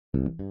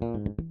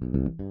I'm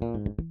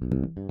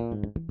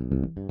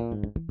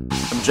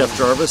Jeff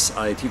Jarvis.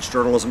 I teach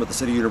journalism at the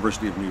City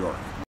University of New York.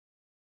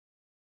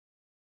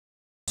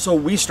 So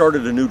we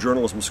started a new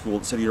journalism school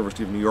at the City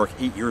University of New York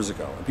 8 years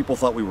ago, and people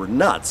thought we were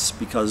nuts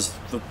because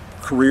the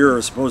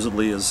career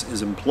supposedly is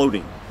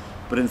imploding.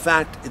 But in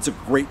fact, it's a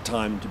great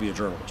time to be a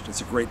journalist. It's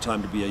a great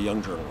time to be a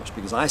young journalist,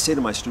 because I say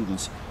to my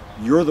students,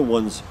 you're the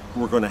ones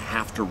who are going to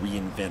have to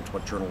reinvent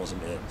what journalism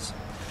is.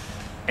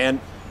 And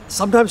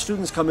sometimes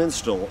students come in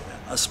still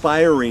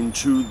aspiring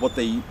to what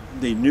they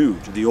knew,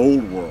 to the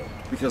old world,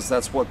 because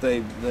that's what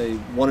they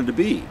wanted to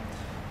be.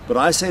 But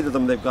I say to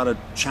them, they've got to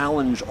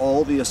challenge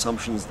all the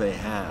assumptions they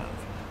have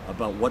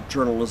about what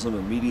journalism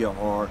and media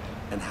are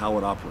and how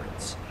it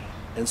operates.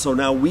 And so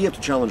now we have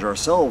to challenge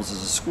ourselves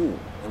as a school,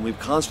 and we've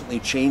constantly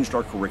changed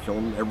our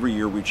curriculum. Every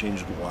year we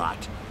change it a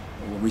lot.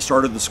 When we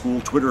started the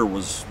school, Twitter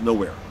was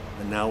nowhere,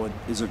 and now it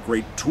is a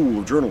great tool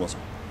of journalism.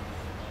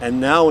 And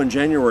now in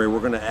January, we're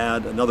going to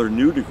add another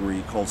new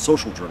degree called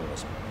social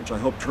journalism, which I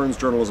hope turns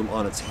journalism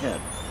on its head.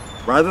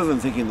 Rather than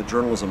thinking that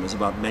journalism is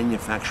about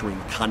manufacturing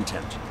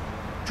content,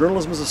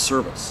 journalism is a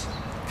service.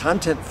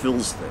 Content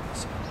fills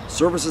things.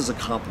 Services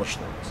accomplish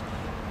things.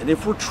 And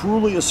if we're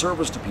truly a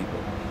service to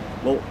people,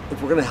 well,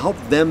 if we're going to help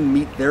them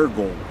meet their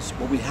goals,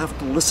 well, we have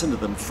to listen to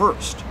them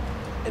first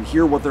and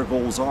hear what their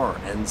goals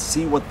are and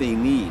see what they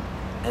need,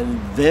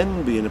 and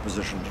then be in a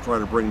position to try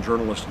to bring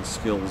journalistic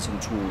skills and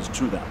tools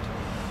to that.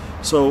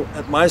 So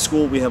at my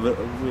school, we had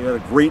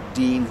a great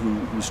dean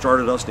who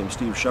started us named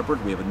Steve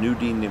Shepard. We have a new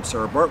dean named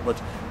Sarah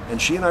Bartlett,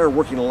 and she and I are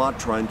working a lot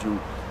trying to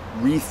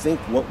rethink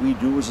what we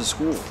do as a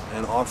school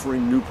and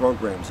offering new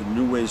programs and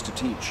new ways to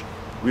teach.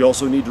 We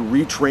also need to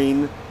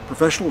retrain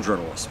professional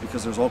journalists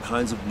because there's all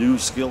kinds of new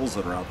skills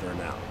that are out there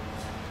now.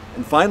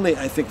 And finally,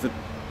 I think that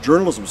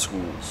journalism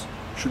schools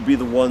should be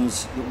the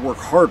ones that work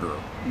harder,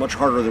 much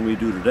harder than we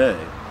do today,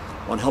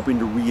 on helping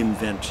to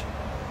reinvent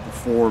the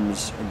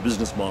forms and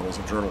business models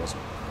of journalism.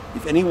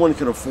 If anyone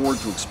can afford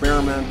to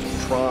experiment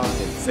and try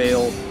and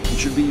fail, it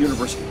should be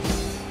universities.